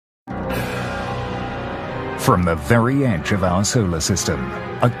From the very edge of our solar system,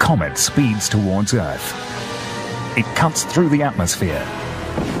 a comet speeds towards Earth. It cuts through the atmosphere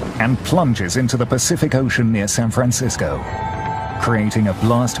and plunges into the Pacific Ocean near San Francisco, creating a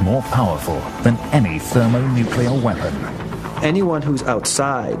blast more powerful than any thermonuclear weapon. Anyone who's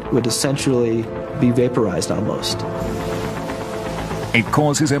outside would essentially be vaporized almost. It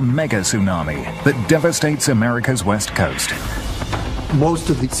causes a mega tsunami that devastates America's west coast. Most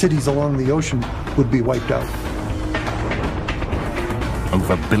of the cities along the ocean would be wiped out.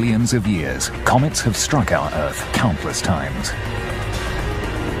 Over billions of years, comets have struck our Earth countless times.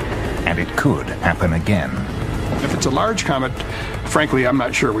 And it could happen again. If it's a large comet, frankly, I'm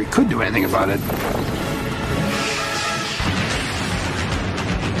not sure we could do anything about it.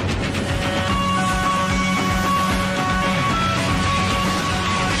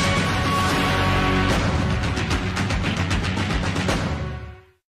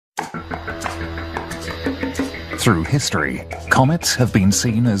 Through history, comets have been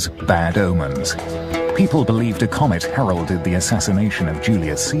seen as bad omens. People believed a comet heralded the assassination of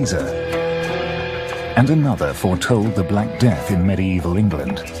Julius Caesar, and another foretold the Black Death in medieval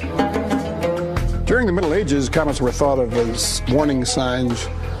England. During the Middle Ages, comets were thought of as warning signs,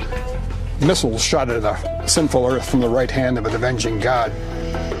 missiles shot at a sinful Earth from the right hand of an avenging god.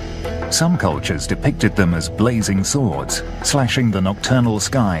 Some cultures depicted them as blazing swords, slashing the nocturnal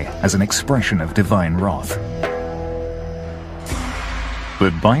sky as an expression of divine wrath.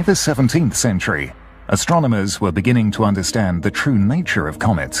 But by the 17th century, astronomers were beginning to understand the true nature of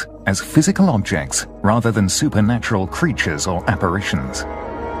comets as physical objects rather than supernatural creatures or apparitions.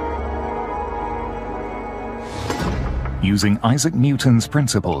 Using Isaac Newton's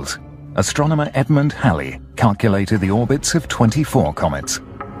principles, astronomer Edmund Halley calculated the orbits of 24 comets.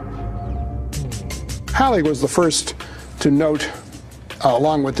 Halley was the first to note,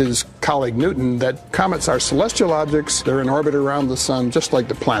 along with his colleague Newton, that comets are celestial objects. They're in orbit around the sun just like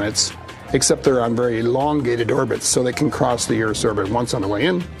the planets, except they're on very elongated orbits, so they can cross the Earth's orbit once on the way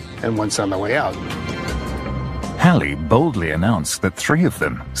in and once on the way out. Halley boldly announced that 3 of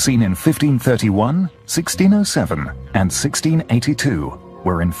them, seen in 1531, 1607, and 1682,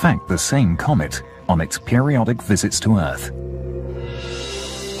 were in fact the same comet on its periodic visits to Earth.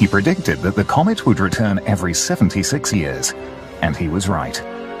 He predicted that the comet would return every 76 years, and he was right.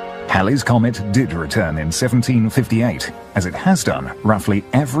 Halley's comet did return in 1758, as it has done roughly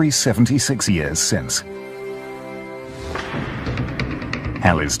every 76 years since.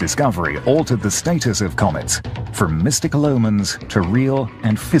 Halley's discovery altered the status of comets, from mystical omens to real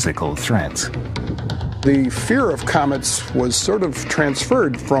and physical threats. The fear of comets was sort of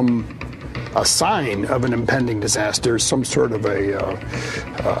transferred from a sign of an impending disaster, some sort of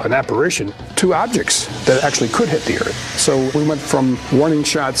an apparition, to objects that actually could hit the Earth. So we went from warning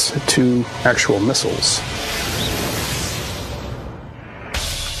shots to actual missiles.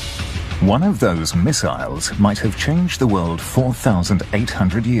 One of those missiles might have changed the world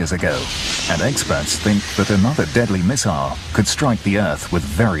 4,800 years ago, and experts think that another deadly missile could strike the Earth with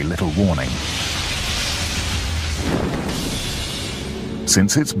very little warning.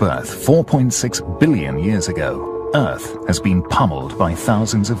 Since its birth 4.6 billion years ago, Earth has been pummeled by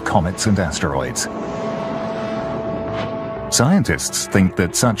thousands of comets and asteroids. Scientists think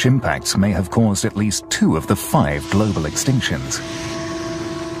that such impacts may have caused at least 2 of the 5 global extinctions.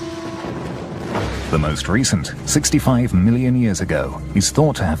 The most recent, 65 million years ago, is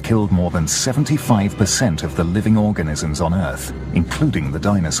thought to have killed more than 75% of the living organisms on Earth, including the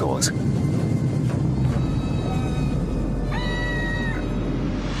dinosaurs.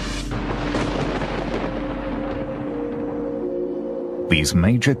 These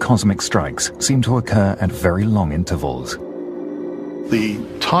major cosmic strikes seem to occur at very long intervals. The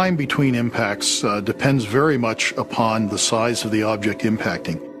time between impacts depends very much upon the size of the object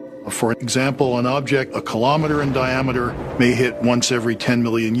impacting. For example, an object a kilometer in diameter may hit once every 10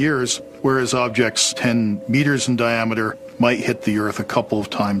 million years, whereas objects 10 meters in diameter might hit the Earth a couple of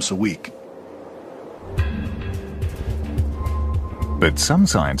times a week. But some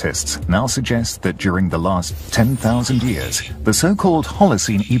scientists now suggest that during the last 10,000 years, the so-called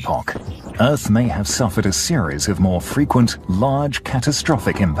Holocene epoch, Earth may have suffered a series of more frequent, large,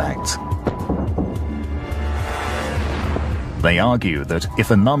 catastrophic impacts. They argue that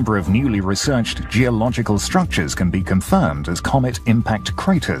if a number of newly researched geological structures can be confirmed as comet impact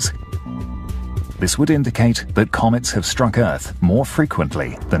craters, this would indicate that comets have struck Earth more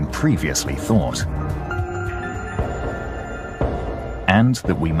frequently than previously thought, and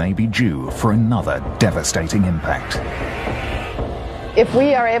that we may be due for another devastating impact. If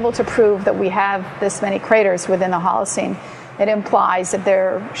we are able to prove that we have this many craters within the Holocene, it implies that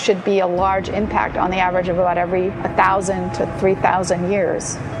there should be a large impact on the average of about every 1,000 to 3,000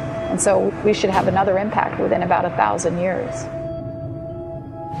 years. And so we should have another impact within about 1,000 years.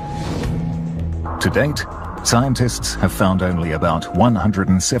 To date, scientists have found only about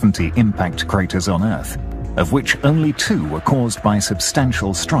 170 impact craters on Earth, of which only 2 were caused by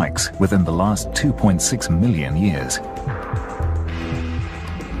substantial strikes within the last 2.6 million years.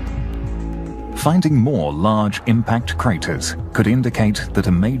 Finding more large impact craters could indicate that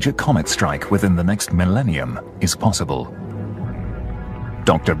a major comet strike within the next millennium is possible.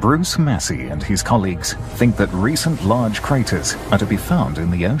 Dr. Bruce Massey and his colleagues think that recent large craters are to be found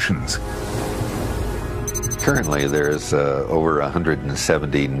in the oceans. Currently, there's over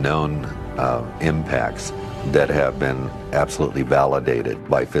 170 known impacts that have been absolutely validated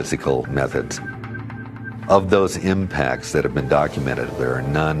by physical methods. Of those impacts that have been documented, there are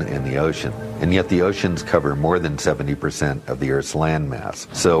none in the ocean, and yet the oceans cover more than 70% of the Earth's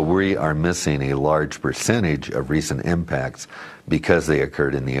landmass. So we are missing a large percentage of recent impacts because they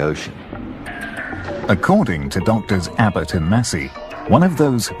occurred in the ocean. According to Drs. Abbott and Massey, one of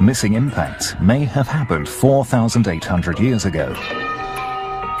those missing impacts may have happened 4,800 years ago.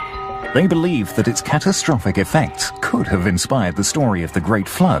 They believe that its catastrophic effects could have inspired the story of the Great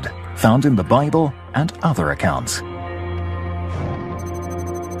Flood, found in the Bible and other accounts.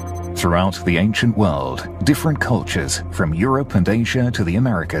 Throughout the ancient world, different cultures, from Europe and Asia to the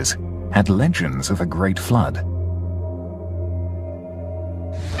Americas, had legends of a great flood.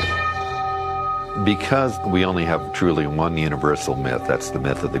 Because we only have truly one universal myth, that's the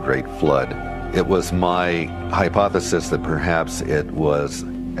myth of the Great Flood, it was my hypothesis that perhaps it was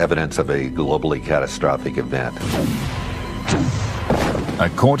evidence of a globally catastrophic event.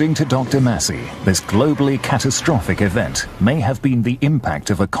 According to Dr. Massey, this globally catastrophic event may have been the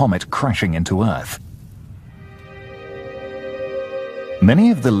impact of a comet crashing into Earth. Many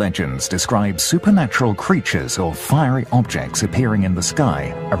of the legends describe supernatural creatures or fiery objects appearing in the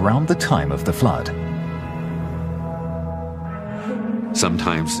sky around the time of the flood.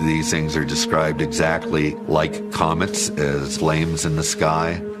 Sometimes these things are described exactly like comets as flames in the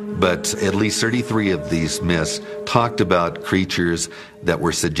sky, but at least 33 of these myths talked about creatures that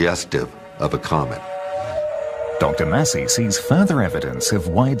were suggestive of a comet. Dr. Massey sees further evidence of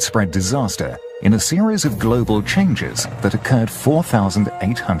widespread disaster in a series of global changes that occurred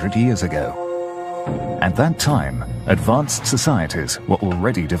 4,800 years ago. At that time, advanced societies were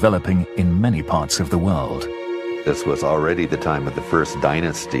already developing in many parts of the world. This was already the time of the first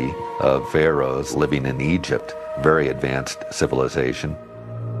dynasty of pharaohs living in Egypt, very advanced civilization.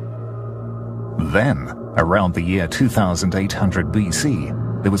 Then, around the year 2800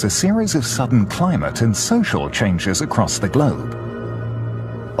 BC, there was a series of sudden climate and social changes across the globe.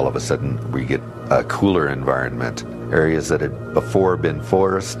 All of a sudden, we get a cooler environment. Areas that had before been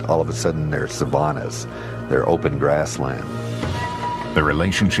forest, all of a sudden they're savannas, they're open grassland. The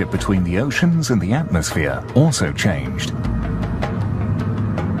relationship between the oceans and the atmosphere also changed.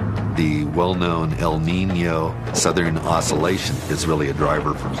 The well-known El Nino Southern Oscillation is really a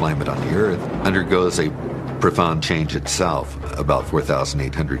driver for climate on the Earth, undergoes a profound change itself about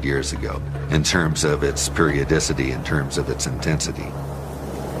 4,800 years ago in terms of its periodicity, in terms of its intensity.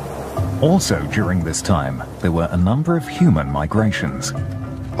 Also during this time, there were a number of human migrations.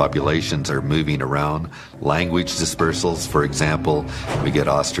 Populations are moving around. Language dispersals, for example, we get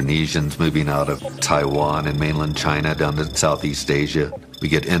Austronesians moving out of Taiwan and mainland China down to Southeast Asia. We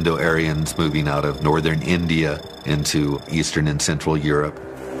get Indo-Aryans moving out of northern India into Eastern and Central Europe.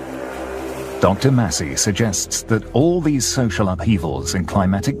 Dr. Massey suggests that all these social upheavals and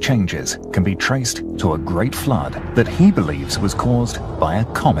climatic changes can be traced to a great flood that he believes was caused by a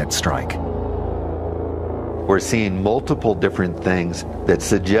comet strike. We're seeing multiple different things that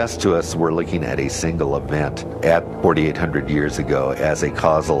suggest to us we're looking at a single event at 4,800 years ago as a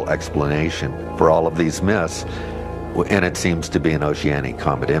causal explanation for all of these myths, and it seems to be an oceanic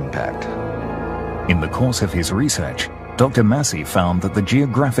comet impact. In the course of his research, Dr. Massey found that the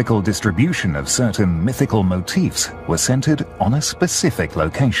geographical distribution of certain mythical motifs were centered on a specific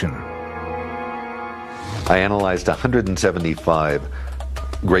location. I analyzed 175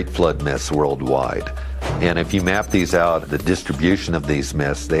 Great Flood myths worldwide. And if you map these out, the distribution of these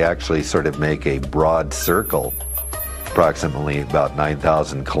myths, they actually sort of make a broad circle, approximately about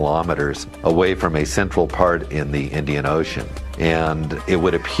 9,000 kilometers away from a central part in the Indian Ocean. And it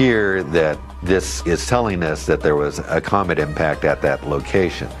would appear that this is telling us that there was a comet impact at that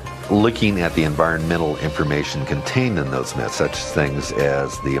location. Looking at the environmental information contained in those myths, such things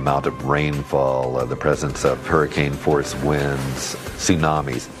as the amount of rainfall, the presence of hurricane-force winds,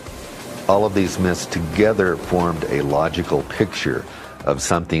 tsunamis, All of these myths together formed a logical picture of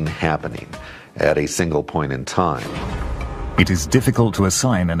something happening at a single point in time. It is difficult to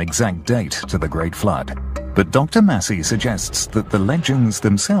assign an exact date to the Great Flood, but Dr. Massey suggests that the legends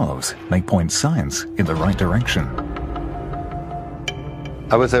themselves may point science in the right direction.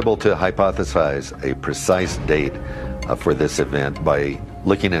 I was able to hypothesize a precise date for this event by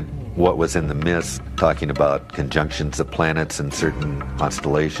looking at what was in the myths, talking about conjunctions of planets in certain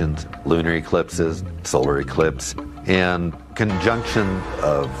constellations, lunar eclipses, solar eclipse, and conjunction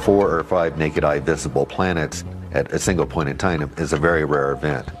of 4 or 5 naked eye visible planets at a single point in time is a very rare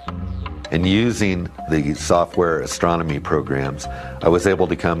event. And using the software astronomy programs, I was able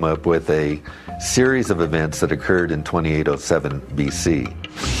to come up with a series of events that occurred in 2807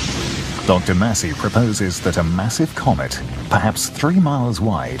 BC. Dr. Massey proposes that a massive comet, perhaps 3 miles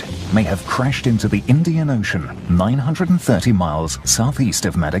wide, may have crashed into the Indian Ocean 930 miles southeast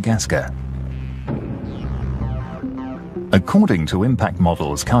of Madagascar. According to impact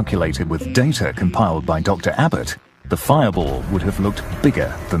models calculated with data compiled by Dr. Abbott, the fireball would have looked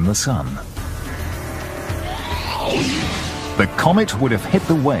bigger than the Sun. The comet would have hit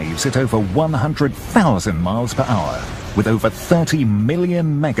the waves at over 100,000 miles per hour, with over 30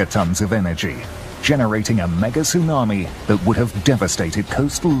 million megatons of energy, generating a mega tsunami that would have devastated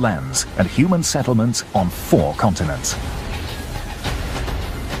coastal lands and human settlements on 4 continents.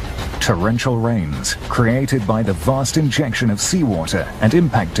 Torrential rains, created by the vast injection of seawater and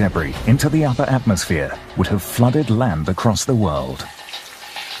impact debris into the upper atmosphere, would have flooded land across the world.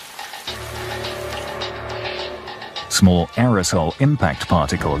 Small aerosol impact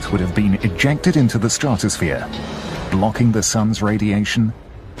particles would have been ejected into the stratosphere, blocking the sun's radiation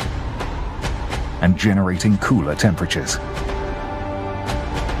and generating cooler temperatures.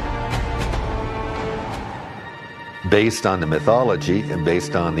 Based on the mythology and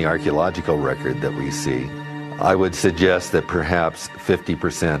based on the archaeological record that we see, I would suggest that perhaps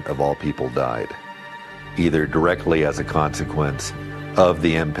 50% of all people died, either directly as a consequence of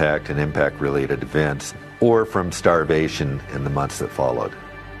the impact and impact-related events, or from starvation in the months that followed.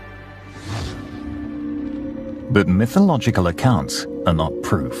 But mythological accounts are not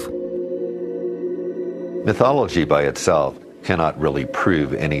proof. Mythology by itself cannot really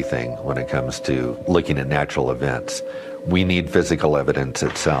prove anything when it comes to looking at natural events. We need physical evidence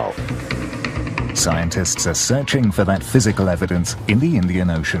itself. Scientists are searching for that physical evidence in the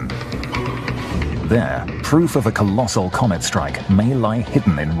Indian Ocean. There, proof of a colossal comet strike may lie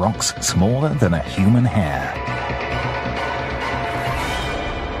hidden in rocks smaller than a human hair.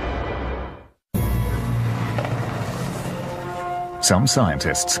 Some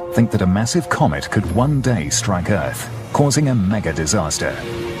scientists think that a massive comet could one day strike Earth, causing a mega disaster.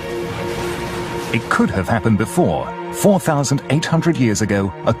 It could have happened before. 4,800 years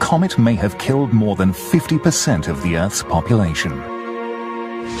ago, a comet may have killed more than 50% of the Earth's population.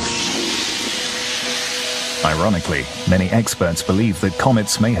 Ironically, many experts believe that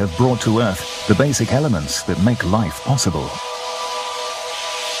comets may have brought to Earth the basic elements that make life possible.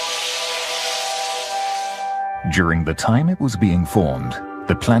 During the time it was being formed,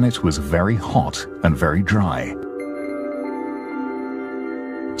 the planet was very hot and very dry.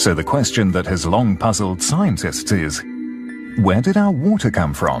 So the question that has long puzzled scientists is, where did our water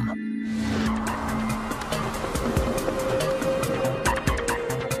come from?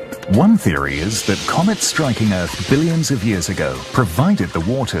 One theory is that comets striking Earth billions of years ago provided the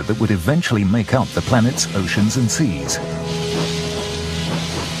water that would eventually make up the planet's oceans and seas.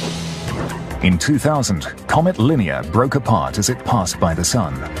 In 2000, Comet Linear broke apart as it passed by the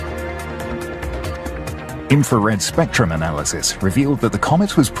Sun. Infrared spectrum analysis revealed that the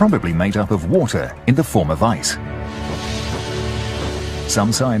comet was probably made up of water in the form of ice.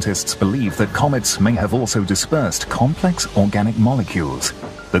 Some scientists believe that comets may have also dispersed complex organic molecules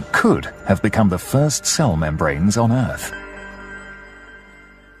that could have become the first cell membranes on Earth.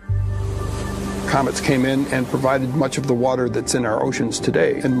 Comets came in and provided much of the water that's in our oceans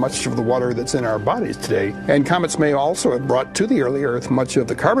today and much of the water that's in our bodies today. And comets may also have brought to the early Earth much of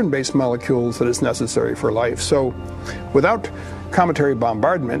the carbon-based molecules that is necessary for life. So without cometary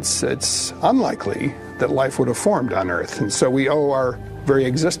bombardments, it's unlikely that life would have formed on Earth. And so we owe our very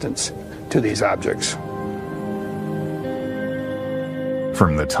existence to these objects.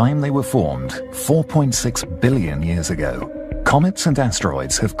 From the time they were formed, 4.6 billion years ago, comets and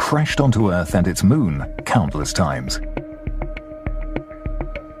asteroids have crashed onto Earth and its moon countless times.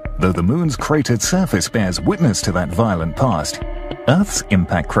 Though the moon's cratered surface bears witness to that violent past, Earth's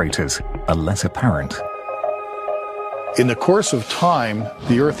impact craters are less apparent. In the course of time,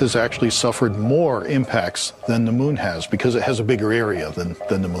 the Earth has actually suffered more impacts than the Moon has because it has a bigger area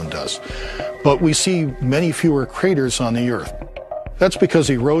than the Moon does. But we see many fewer craters on the Earth. That's because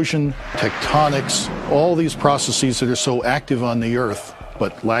erosion, tectonics, all these processes that are so active on the Earth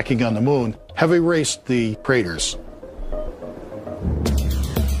but lacking on the Moon have erased the craters.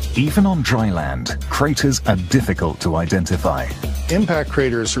 Even on dry land, craters are difficult to identify. Impact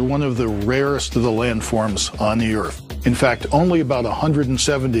craters are one of the rarest of the landforms on the Earth. In fact, only about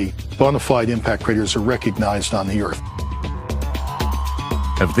 170 bona fide impact craters are recognized on the Earth.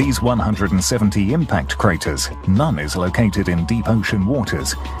 Of these 170 impact craters, none is located in deep ocean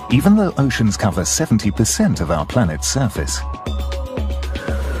waters, even though oceans cover 70% of our planet's surface.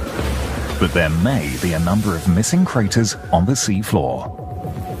 But there may be a number of missing craters on the sea floor.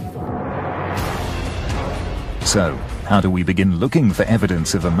 So, how do we begin looking for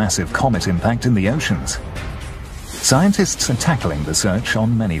evidence of a massive comet impact in the oceans? Scientists are tackling the search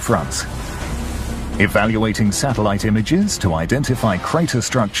on many fronts. Evaluating satellite images to identify crater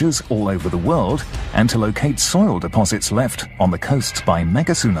structures all over the world and to locate soil deposits left on the coasts by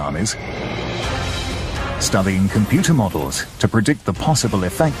megatsunamis. Studying computer models to predict the possible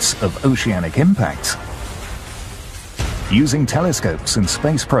effects of oceanic impacts. Using telescopes and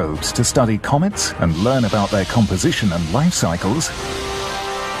space probes to study comets and learn about their composition and life cycles.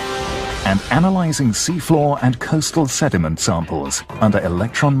 And analyzing seafloor and coastal sediment samples under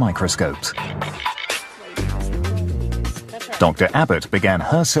electron microscopes. Dr. Abbott began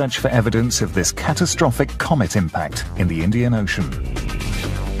her search for evidence of this catastrophic comet impact in the Indian Ocean.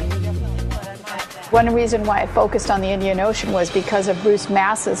 One reason why I focused on the Indian Ocean was because of Bruce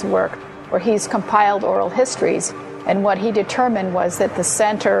Mass's work, where he's compiled oral histories, and what he determined was that the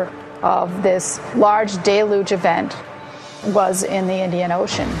center of this large deluge event was in the Indian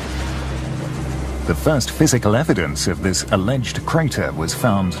Ocean. The first physical evidence of this alleged crater was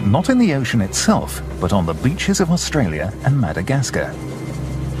found not in the ocean itself, but on the beaches of Australia and Madagascar.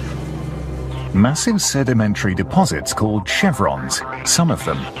 Massive sedimentary deposits called chevrons, some of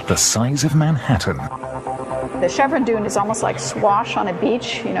them the size of Manhattan. The chevron dune is almost like swash on a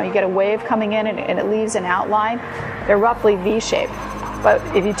beach. You know, you get a wave coming in and it leaves an outline. They're roughly V-shaped. But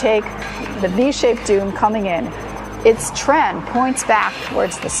if you take the V-shaped dune coming in, its trend points back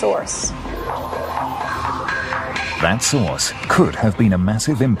towards the source. That source could have been a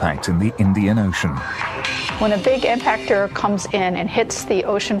massive impact in the Indian Ocean. When a big impactor comes in and hits the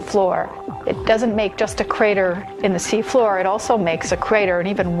ocean floor, it doesn't make just a crater in the sea floor, it also makes a crater, an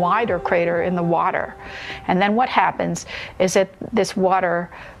even wider crater in the water. And then what happens is that this water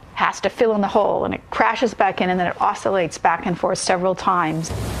has to fill in the hole and it crashes back in and then it oscillates back and forth several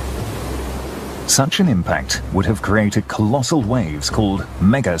times. Such an impact would have created colossal waves called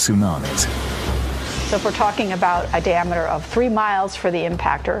mega tsunamis. So if we're talking about a diameter of 3 miles for the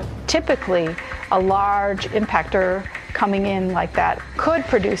impactor, typically a large impactor coming in like that could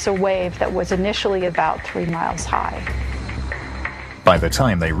produce a wave that was initially about 3 miles high. By the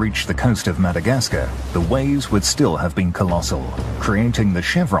time they reached the coast of Madagascar, the waves would still have been colossal, creating the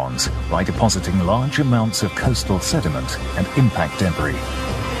chevrons by depositing large amounts of coastal sediment and impact debris.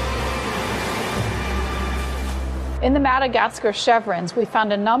 In the Madagascar chevrons, we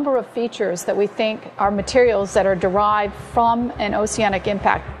found a number of features that we think are materials that are derived from an oceanic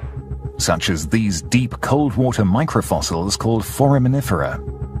impact. Such as these deep cold water microfossils called foraminifera.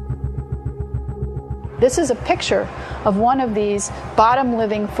 This is a picture of one of these bottom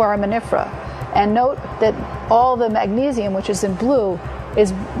living foraminifera. And note that all the magnesium, which is in blue,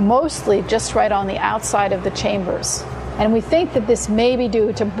 is mostly just right on the outside of the chambers. And we think that this may be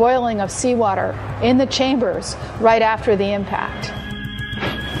due to boiling of seawater in the chambers right after the impact.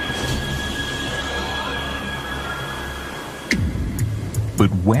 But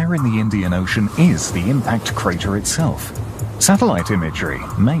where in the Indian Ocean is the impact crater itself? Satellite imagery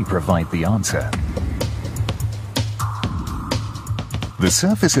may provide the answer. The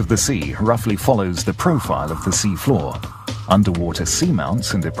surface of the sea roughly follows the profile of the sea floor. Underwater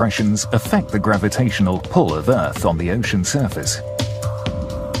seamounts and depressions affect the gravitational pull of Earth on the ocean surface.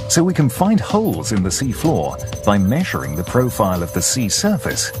 So we can find holes in the sea floor by measuring the profile of the sea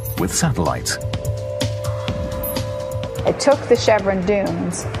surface with satellites. I took the chevron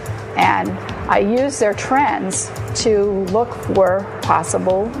dunes and I used their trends to look for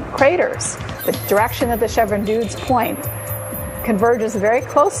possible craters. The direction that the chevron dunes point converges very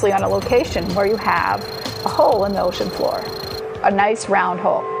closely on a location where you have a hole in the ocean floor, a nice round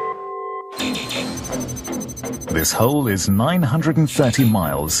hole. This hole is 930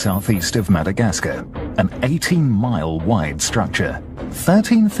 miles southeast of Madagascar, an 18-mile wide structure,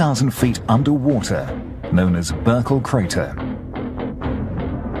 13,000 feet underwater, known as Burckle Crater.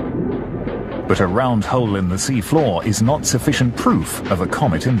 But a round hole in the seafloor is not sufficient proof of a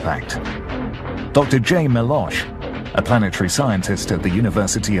comet impact. Dr. Jay Melosh, a planetary scientist at the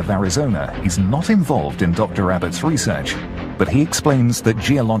University of Arizona, is not involved in Dr. Abbott's research, but he explains that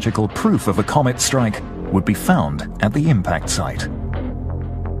geological proof of a comet strike would be found at the impact site.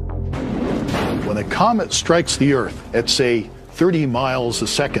 When a comet strikes the Earth at, say, 30 miles a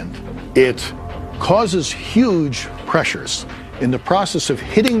second, it causes huge pressures. In the process of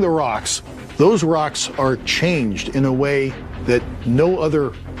hitting the rocks, those rocks are changed in a way that no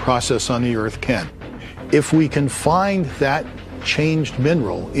other process on the Earth can. If we can find that changed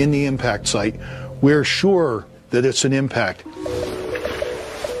mineral in the impact site, we're sure that it's an impact.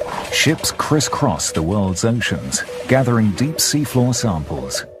 Ships crisscross the world's oceans, gathering deep seafloor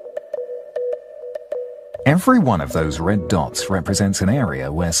samples. Every one of those red dots represents an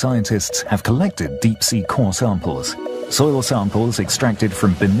area where scientists have collected deep-sea core samples, soil samples extracted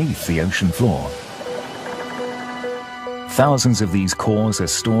from beneath the ocean floor. Thousands of these cores are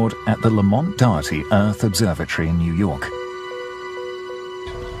stored at the Lamont Doherty Earth Observatory in New York.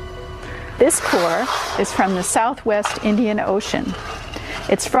 This core is from the southwest Indian Ocean.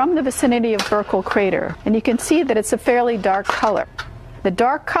 It's from the vicinity of Burckle Crater, and you can see that it's a fairly dark color. The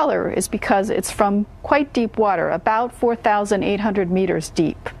dark color is because it's from quite deep water, about 4,800 meters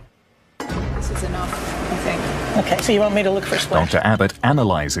deep. This is enough, I think. Okay, so you want me to look for splash? Dr. Abbott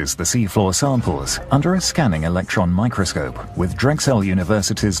analyzes the seafloor samples under a scanning electron microscope with Drexel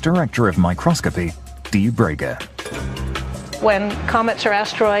University's Director of Microscopy, Dee Brager. When comets or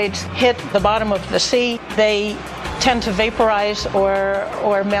asteroids hit the bottom of the sea, they tend to vaporize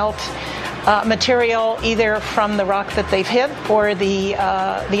or melt material either from the rock that they've hit or the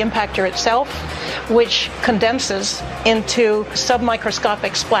impactor itself, which condenses into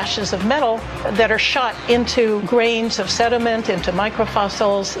submicroscopic splashes of metal that are shot into grains of sediment, into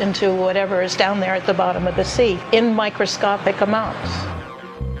microfossils, into whatever is down there at the bottom of the sea in microscopic amounts.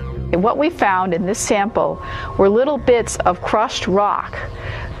 What we found in this sample were little bits of crushed rock.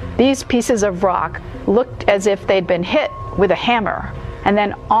 These pieces of rock looked as if they'd been hit with a hammer. And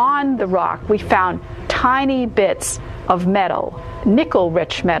then on the rock, we found tiny bits of metal,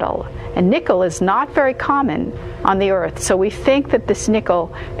 nickel-rich metal. And nickel is not very common on the Earth, so we think that this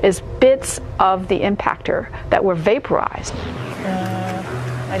nickel is bits of the impactor that were vaporized.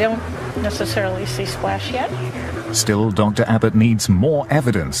 I don't necessarily see splash yet. Still, Dr. Abbott needs more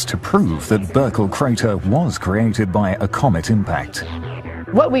evidence to prove that Burckle Crater was created by a comet impact.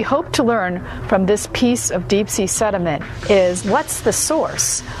 What we hope to learn from this piece of deep-sea sediment is what's the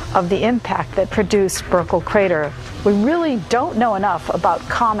source of the impact that produced Burckle Crater. We really don't know enough about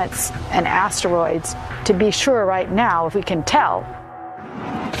comets and asteroids to be sure right now if we can tell.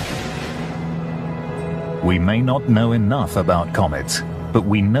 We may not know enough about comets, but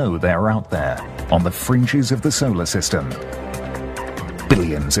we know they're out there, on the fringes of the solar system.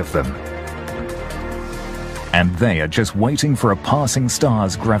 Billions of them. And they are just waiting for a passing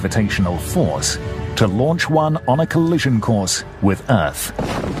star's gravitational force to launch one on a collision course with Earth.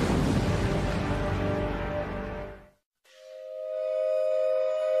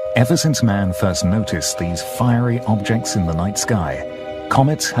 Ever since man first noticed these fiery objects in the night sky,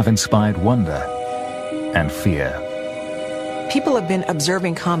 comets have inspired wonder and fear. People have been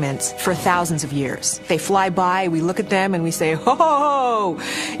observing comets for thousands of years. They fly by, we look at them and we say, ho, ho,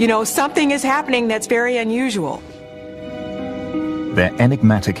 ho! You know, something is happening that's very unusual. Their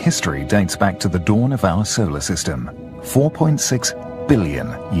enigmatic history dates back to the dawn of our solar system, 4.6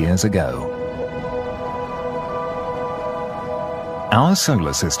 billion years ago. Our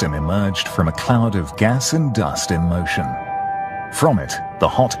solar system emerged from a cloud of gas and dust in motion. From it, the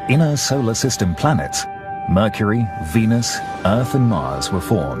hot inner solar system planets, Mercury, Venus, Earth and Mars, were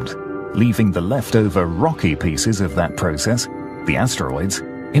formed, leaving the leftover rocky pieces of that process, the asteroids,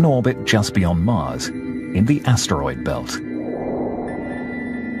 in orbit just beyond Mars, in the asteroid belt.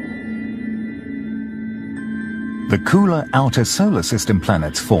 The cooler outer solar system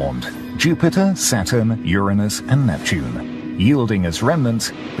planets formed Jupiter, Saturn, Uranus and Neptune, yielding as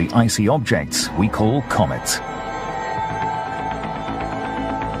remnants the icy objects we call comets.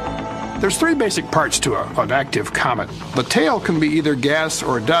 There's three basic parts to an active comet. The tail can be either gas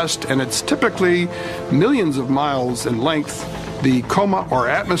or dust, and it's typically millions of miles in length. The coma or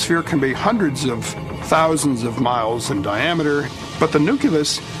atmosphere can be hundreds of thousands of miles in diameter, but the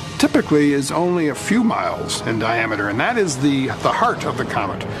nucleus typically is only a few miles in diameter, and that is the heart of the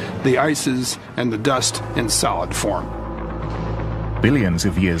comet, the ices and the dust in solid form. Billions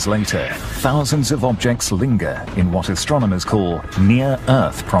of years later, thousands of objects linger in what astronomers call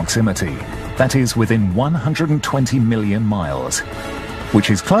near-Earth proximity. That is within 120 million miles, which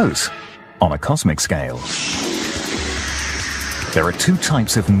is close on a cosmic scale. There are two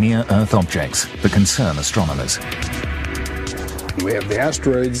types of near-Earth objects that concern astronomers. We have the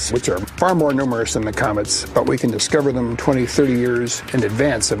asteroids, which are far more numerous than the comets, but we can discover them 20, 30 years in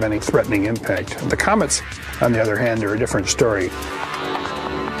advance of any threatening impact. The comets, on the other hand, are a different story.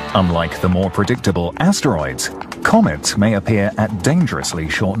 Unlike the more predictable asteroids, comets may appear at dangerously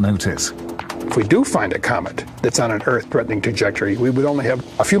short notice. If we do find a comet that's on an Earth-threatening trajectory, we would only have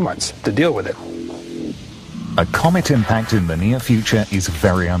a few months to deal with it. A comet impact in the near future is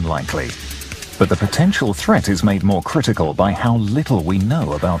very unlikely, but the potential threat is made more critical by how little we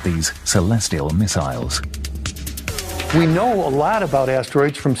know about these celestial missiles. We know a lot about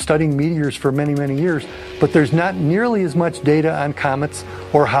asteroids from studying meteors for many, many years, but there's not nearly as much data on comets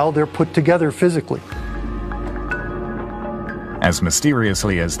or how they're put together physically. As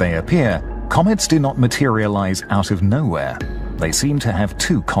mysteriously as they appear, comets do not materialize out of nowhere. They seem to have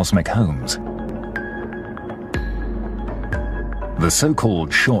two cosmic homes. The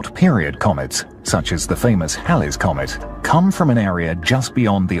so-called short-period comets, such as the famous Halley's Comet, come from an area just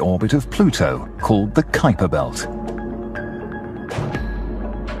beyond the orbit of Pluto called the Kuiper Belt.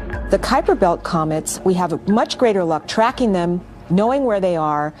 The Kuiper Belt comets, we have much greater luck tracking them, knowing where they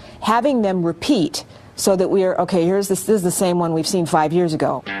are, having them repeat so that we're, okay, this is the same one we've seen 5 years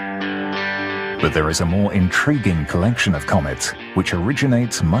ago. But there is a more intriguing collection of comets which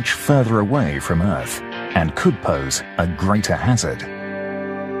originates much further away from Earth and could pose a greater hazard.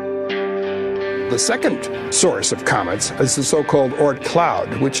 The second source of comets is the so-called Oort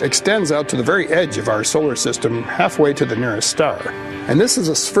cloud, which extends out to the very edge of our solar system, halfway to the nearest star. And this is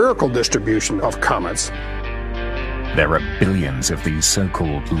a spherical distribution of comets. There are billions of these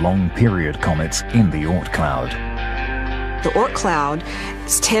so-called long-period comets in the Oort cloud. The Oort cloud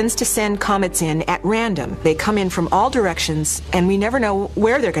tends to send comets in at random. They come in from all directions, and we never know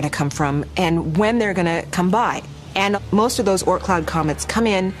where they're going to come from and when they're going to come by. And most of those Oort cloud comets come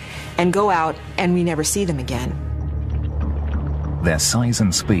in and go out, and we never see them again. Their size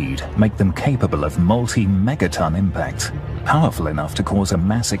and speed make them capable of multi-megaton impact, powerful enough to cause a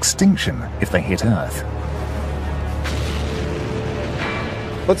mass extinction if they hit Earth.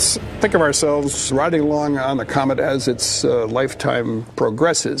 Let's think of ourselves riding along on the comet as its lifetime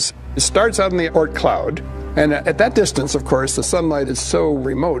progresses. It starts out in the Oort cloud, and at that distance, of course, the sunlight is so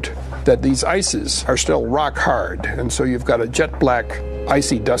remote that these ices are still rock hard, and so you've got a jet black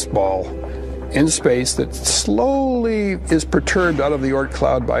icy dust ball in space that slowly is perturbed out of the Oort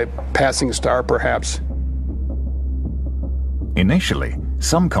cloud by passing star, perhaps. Initially,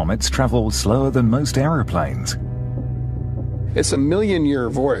 some comets travel slower than most aeroplanes. It's a million-year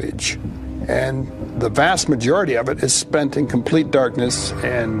voyage, and the vast majority of it is spent in complete darkness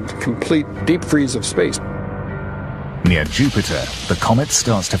and complete deep freeze of space. Near Jupiter, the comet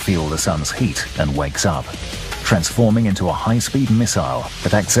starts to feel the sun's heat and wakes up, transforming into a high-speed missile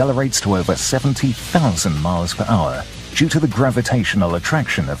that accelerates to over 70,000 miles per hour due to the gravitational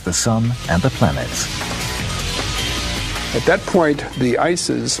attraction of the sun and the planets. At that point, the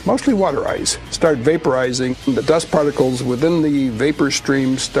ices, mostly water ice, start vaporizing. The dust particles within the vapor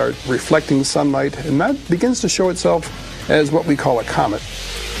stream start reflecting sunlight, and that begins to show itself as what we call a comet.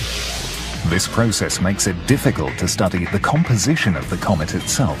 This process makes it difficult to study the composition of the comet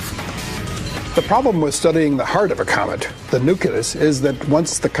itself. The problem with studying the heart of a comet, the nucleus, is that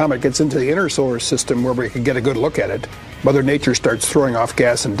once the comet gets into the inner solar system where we can get a good look at it, Mother Nature starts throwing off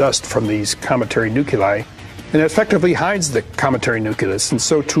gas and dust from these cometary nuclei, and it effectively hides the cometary nucleus. And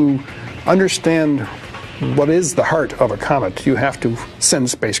so to understand what is the heart of a comet, you have to send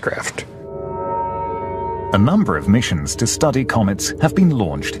spacecraft. A number of missions to study comets have been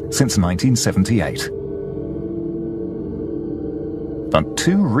launched since 1978. But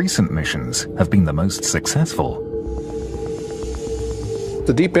two recent missions have been the most successful.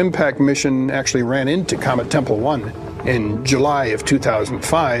 The Deep Impact mission actually ran into Comet Tempel 1 in July of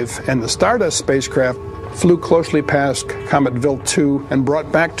 2005, and the Stardust spacecraft flew closely past Comet Wild 2 and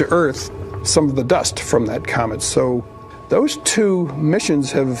brought back to Earth some of the dust from that comet. So those two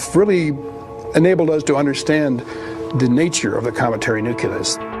missions have really enabled us to understand the nature of the cometary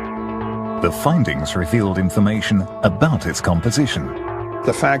nucleus. The findings revealed information about its composition.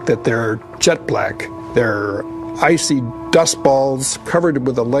 The fact that they're jet black, they're icy dust balls covered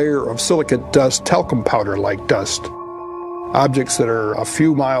with a layer of silicate dust, talcum powder-like dust. Objects that are a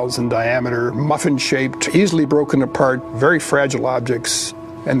few miles in diameter, muffin-shaped, easily broken apart, very fragile objects,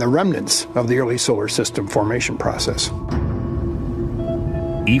 and the remnants of the early solar system formation process.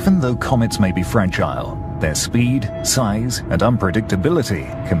 Even though comets may be fragile, Their speed, size, and unpredictability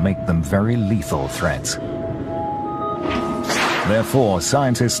can make them very lethal threats. Therefore,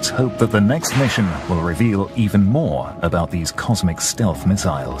 scientists hope that the next mission will reveal even more about these cosmic stealth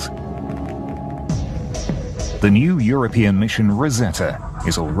missiles. The new European mission Rosetta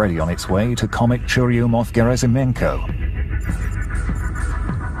is already on its way to Comet Churyumov-Gerasimenko.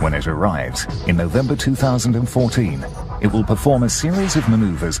 When it arrives, in November 2014, it will perform a series of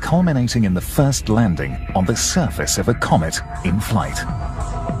maneuvers culminating in the first landing on the surface of a comet in flight.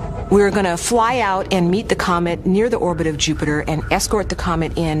 We're going to fly out and meet the comet near the orbit of Jupiter and escort the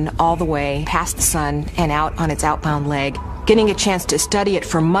comet in all the way past the sun and out on its outbound leg, getting a chance to study it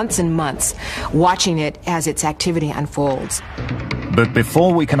for months and months, watching it as its activity unfolds. But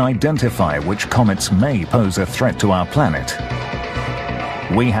before we can identify which comets may pose a threat to our planet,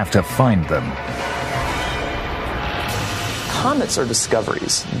 we have to find them. Comets are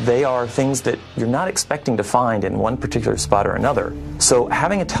discoveries. They are things that you're not expecting to find in one particular spot or another. So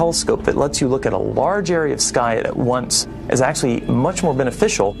having a telescope that lets you look at a large area of sky at once is actually much more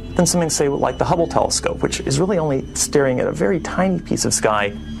beneficial than something, say, like the Hubble telescope, which is really only staring at a very tiny piece of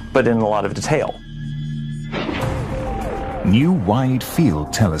sky, but in a lot of detail. New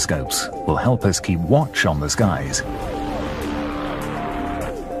wide-field telescopes will help us keep watch on the skies.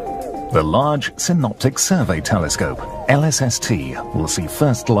 The Large Synoptic Survey Telescope, LSST, will see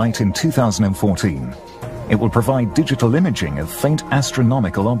first light in 2014. It will provide digital imaging of faint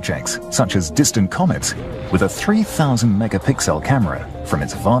astronomical objects, such as distant comets, with a 3,000 megapixel camera from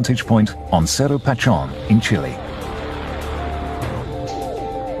its vantage point on Cerro Pachon in Chile.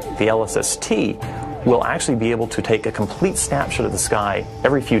 The LSST will actually be able to take a complete snapshot of the sky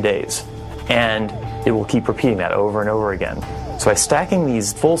every few days, and it will keep repeating that over and over again. So by stacking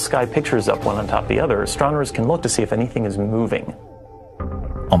these full sky pictures up one on top of the other, astronomers can look to see if anything is moving.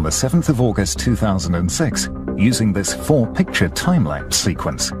 On the 7th of August 2006, using this 4-picture time-lapse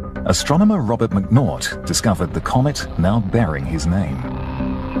sequence, astronomer Robert McNaught discovered the comet now bearing his name.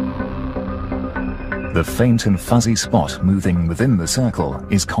 The faint and fuzzy spot moving within the circle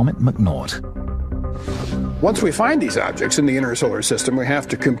is Comet McNaught. Once we find these objects in the inner solar system, we have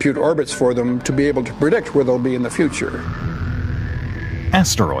to compute orbits for them to be able to predict where they'll be in the future.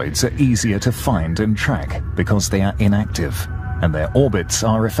 Asteroids are easier to find and track because they are inactive, and their orbits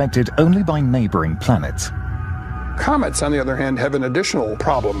are affected only by neighboring planets. Comets, on the other hand, have an additional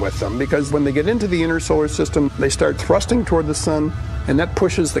problem with them because when they get into the inner solar system, they start thrusting toward the sun, and that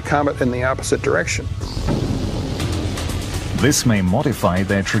pushes the comet in the opposite direction. This may modify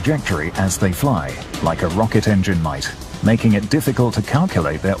their trajectory as they fly, like a rocket engine might, making it difficult to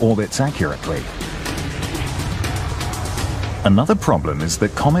calculate their orbits accurately. Another problem is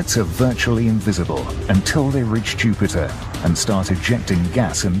that comets are virtually invisible until they reach Jupiter and start ejecting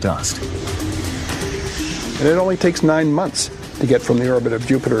gas and dust. And it only takes 9 months to get from the orbit of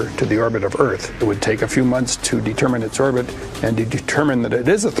Jupiter to the orbit of Earth. It would take a few months to determine its orbit and to determine that it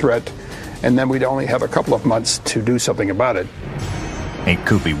is a threat, and then we'd only have a couple of months to do something about it. It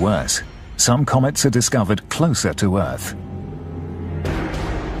could be worse. Some comets are discovered closer to Earth.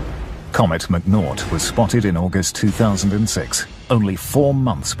 Comet McNaught was spotted in August 2006, only 4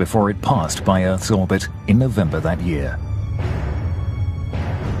 months before it passed by Earth's orbit in November that year.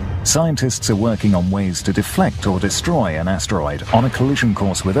 Scientists are working on ways to deflect or destroy an asteroid on a collision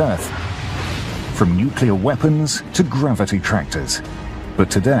course with Earth, from nuclear weapons to gravity tractors.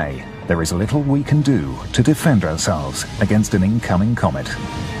 But today, there is little we can do to defend ourselves against an incoming comet.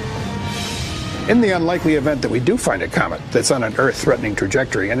 In the unlikely event that we do find a comet that's on an Earth-threatening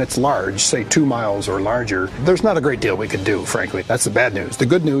trajectory and it's large, say 2 miles or larger, there's not a great deal we can do, frankly. That's the bad news. The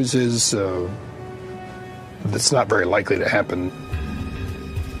good news is it's not very likely to happen.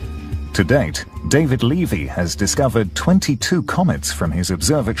 To date, David Levy has discovered 22 comets from his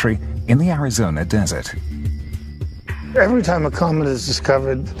observatory in the Arizona desert. Every time a comet is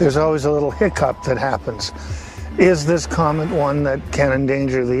discovered, there's always a little hiccup that happens. Is this comet one that can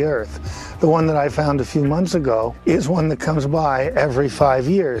endanger the Earth? The one that I found a few months ago is one that comes by every 5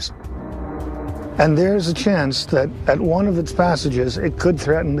 years. And there's a chance that at one of its passages, it could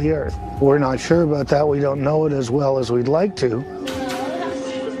threaten the Earth. We're not sure about that. We don't know it as well as we'd like to.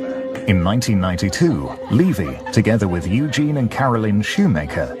 In 1992, Levy, together with Eugene and Carolyn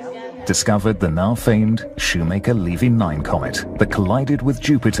Shoemaker, discovered the now famed Shoemaker-Levy 9 comet that collided with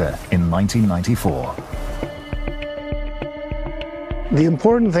Jupiter in 1994. The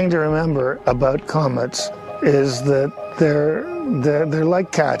important thing to remember about comets is that they're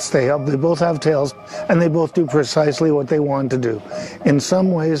like cats. They both have tails, and they both do precisely what they want to do. In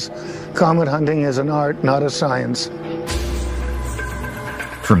some ways, comet hunting is an art, not a science.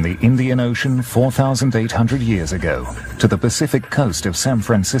 From the Indian Ocean 4,800 years ago to the Pacific coast of San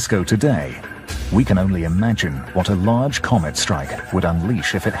Francisco today, we can only imagine what a large comet strike would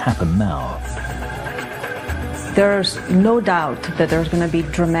unleash if it happened now. There's no doubt that there's going to be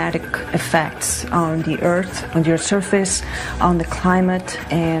dramatic effects on the Earth, on the Earth's surface, on the climate,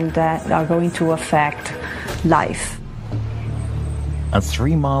 and that are going to affect life. A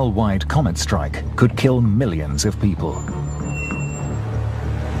 3-mile wide comet strike could kill millions of people.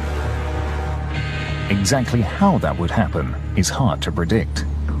 Exactly how that would happen is hard to predict.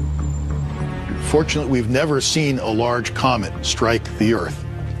 Fortunately, we've never seen a large comet strike the Earth.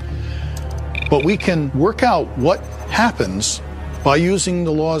 But we can work out what happens by using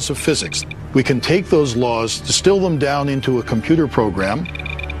the laws of physics. We can take those laws, distill them down into a computer program,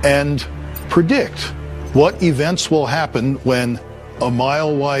 and predict what events will happen when a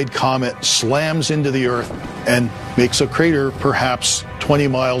mile-wide comet slams into the Earth and makes a crater perhaps 20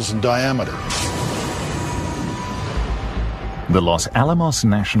 miles in diameter. The Los Alamos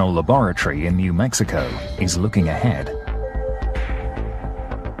National Laboratory in New Mexico is looking ahead.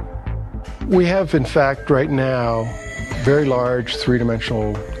 We have, in fact, right now, very large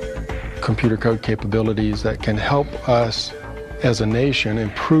three-dimensional computer code capabilities that can help us as a nation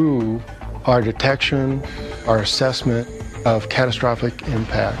improve our detection, our assessment of catastrophic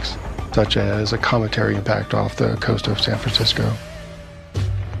impacts, such as a cometary impact off the coast of San Francisco.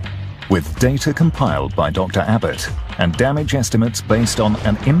 With data compiled by Dr. Abbott and damage estimates based on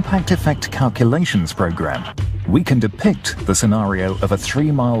an impact effect calculations program, we can depict the scenario of a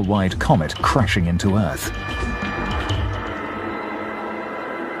 3-mile wide comet crashing into Earth.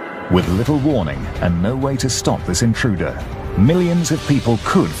 With little warning and no way to stop this intruder, millions of people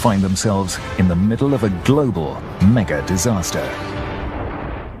could find themselves in the middle of a global mega disaster.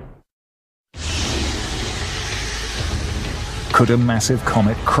 Could a massive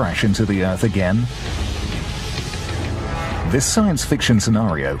comet crash into the Earth again? This science fiction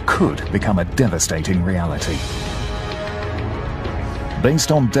scenario could become a devastating reality.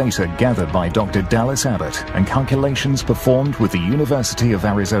 Based on data gathered by Dr. Dallas Abbott and calculations performed with the University of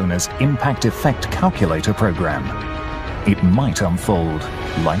Arizona's Impact Effect Calculator program, it might unfold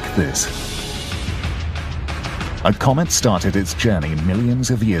like this. A comet started its journey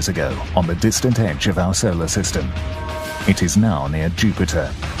millions of years ago on the distant edge of our solar system. It is now near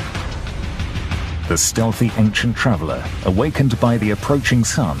Jupiter. The stealthy ancient traveler, awakened by the approaching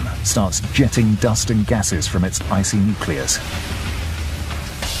sun, starts jetting dust and gases from its icy nucleus.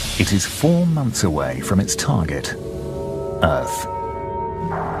 It is 4 months away from its target, Earth.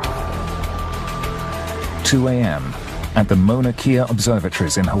 2 a.m. at the Mauna Kea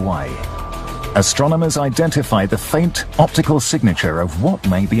observatories in Hawaii. Astronomers identify the faint optical signature of what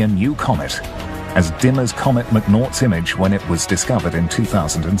may be a new comet, as dim as Comet McNaught's image when it was discovered in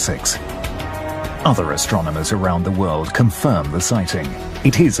 2006. Other astronomers around the world confirm the sighting.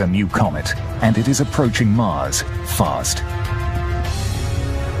 It is a new comet, and it is approaching Mars fast.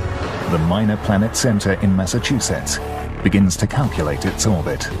 The Minor Planet Center in Massachusetts begins to calculate its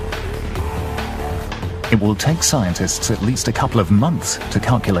orbit. It will take scientists at least a couple of months to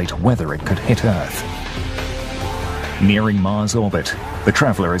calculate whether it could hit Earth. Nearing Mars orbit, the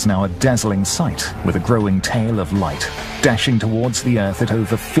traveler is now a dazzling sight with a growing tail of light, dashing towards the Earth at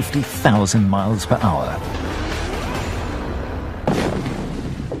over 50,000 miles per hour.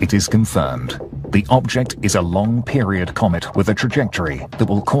 It is confirmed. The object is a long-period comet with a trajectory that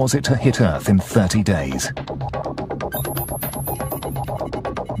will cause it to hit Earth in 30 days.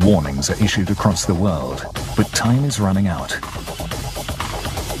 Warnings are issued across the world, but time is running out.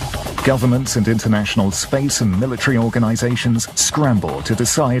 Governments and international space and military organizations scramble to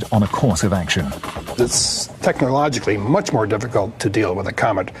decide on a course of action. It's technologically much more difficult to deal with a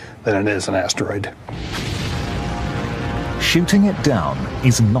comet than it is an asteroid. Shooting it down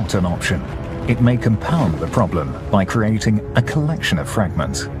is not an option. It may compound the problem by creating a collection of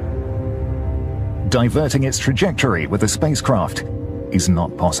fragments. Diverting its trajectory with a spacecraft is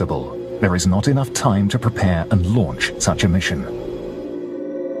not possible. There is not enough time to prepare and launch such a mission.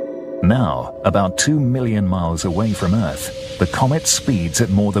 Now, about 2 million miles away from Earth, the comet speeds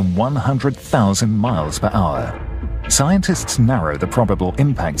at more than 100,000 miles per hour. Scientists narrow the probable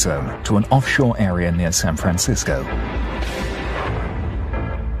impact zone to an offshore area near San Francisco.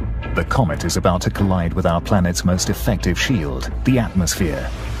 The comet is about to collide with our planet's most effective shield, the atmosphere,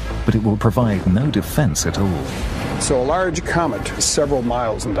 but it will provide no defense at all. So a large comet, several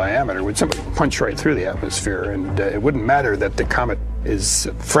miles in diameter, would simply punch right through the atmosphere, and it wouldn't matter that the comet is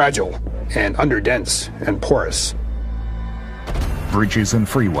fragile and underdense and porous. Bridges and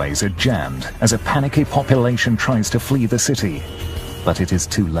freeways are jammed as a panicky population tries to flee the city. but it is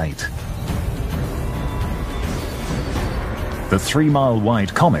too late. The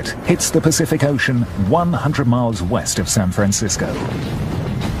 3-mile-wide comet hits the Pacific Ocean 100 miles west of San Francisco.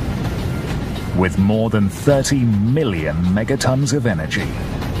 With more than 30 million megatons of energy.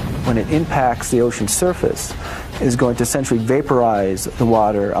 When it impacts the ocean surface, it is going to essentially vaporize the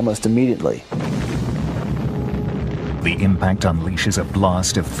water almost immediately. The impact unleashes a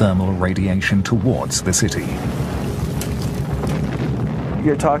blast of thermal radiation towards the city.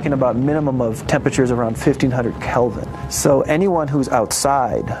 You're talking about minimum of temperatures around 1500 Kelvin. So anyone who's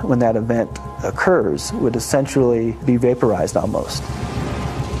outside when that event occurs would essentially be vaporized almost.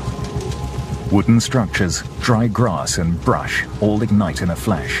 Wooden structures, dry grass and brush all ignite in a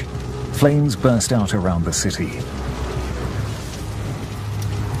flash. Flames burst out around the city.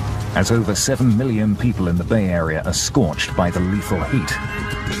 As over 7 million people in the Bay Area are scorched by the lethal heat.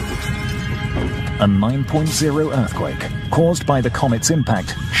 A 9.0 earthquake caused by the comet's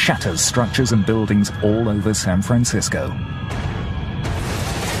impact shatters structures and buildings all over San Francisco.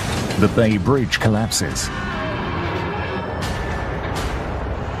 The Bay Bridge collapses.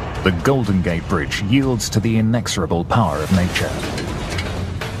 The Golden Gate Bridge yields to the inexorable power of nature.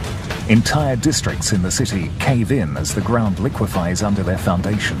 Entire districts in the city cave in as the ground liquefies under their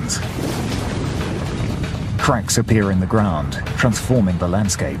foundations. Cracks appear in the ground, transforming the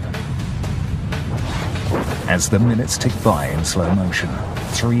landscape. As the minutes tick by in slow motion,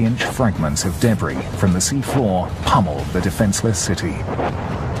 3-inch fragments of debris from the seafloor pummel the defenseless city.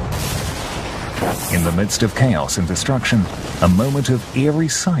 In the midst of chaos and destruction, a moment of eerie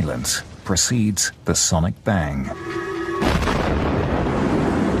silence precedes the sonic bang.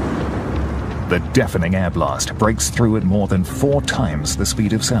 The deafening air blast breaks through at more than 4 times the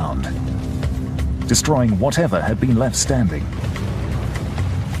speed of sound, destroying whatever had been left standing.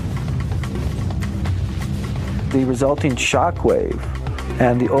 The resulting shock wave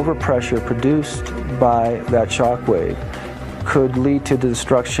and the overpressure produced by that shock wave could lead to the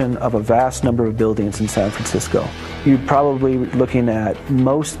destruction of a vast number of buildings in San Francisco. You'd probably be looking at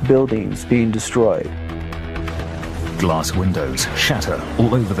most buildings being destroyed. Glass windows shatter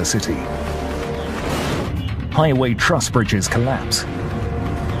all over the city. Highway truss bridges collapse.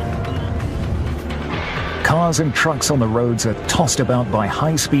 Cars and trucks on the roads are tossed about by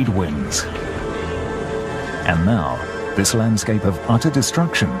high-speed winds. And now, this landscape of utter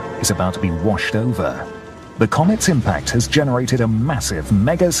destruction is about to be washed over. The comet's impact has generated a massive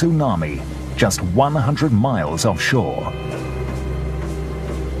mega tsunami just 100 miles offshore.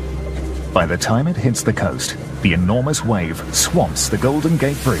 By the time it hits the coast, the enormous wave swamps the Golden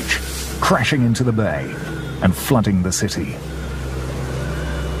Gate Bridge, crashing into the bay and flooding the city.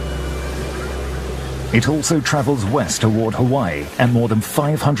 It also travels west toward Hawaii at more than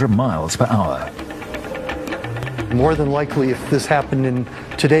 500 miles per hour. More than likely, if this happened in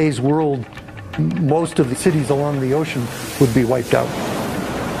today's world, most of the cities along the ocean would be wiped out.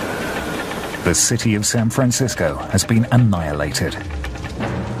 The city of San Francisco has been annihilated.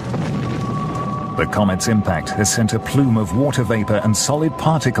 The comet's impact has sent a plume of water vapor and solid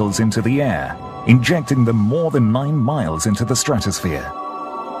particles into the air, injecting them more than 9 miles into the stratosphere.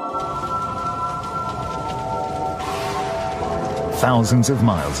 Thousands of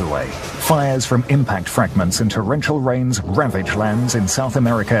miles away, fires from impact fragments and torrential rains ravage lands in South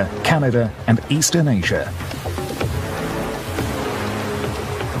America, Canada, and Eastern Asia.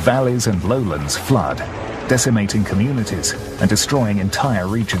 Valleys and lowlands flood, decimating communities and destroying entire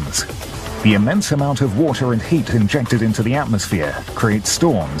regions. The immense amount of water and heat injected into the atmosphere creates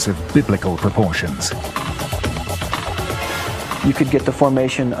storms of biblical proportions. You could get the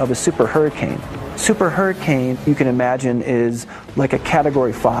formation of a super hurricane. Super hurricane, you can imagine, is like a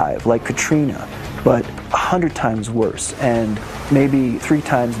Category 5, like Katrina, but 100 times worse and maybe 3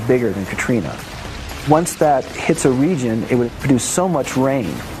 times bigger than Katrina. Once that hits a region, it would produce so much rain.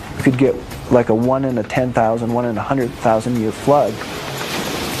 You could get like a 1 in a 10,000, 1 in a 100,000 year flood.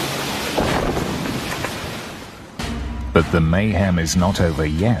 But the mayhem is not over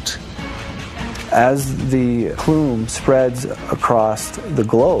yet. As the plume spreads across the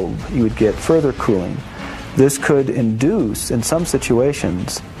globe, you would get further cooling. This could induce, in some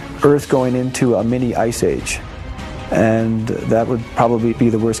situations, Earth going into a mini ice age. And that would probably be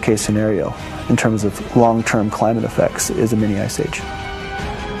the worst case scenario in terms of long-term climate effects, is a mini ice age.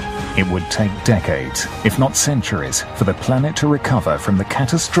 It would take decades, if not centuries, for the planet to recover from the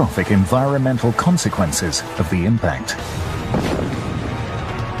catastrophic environmental consequences of the impact.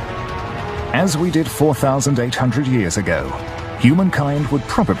 As we did 4,800 years ago, humankind would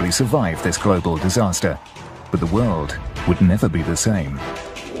probably survive this global disaster, but the world would never be the same.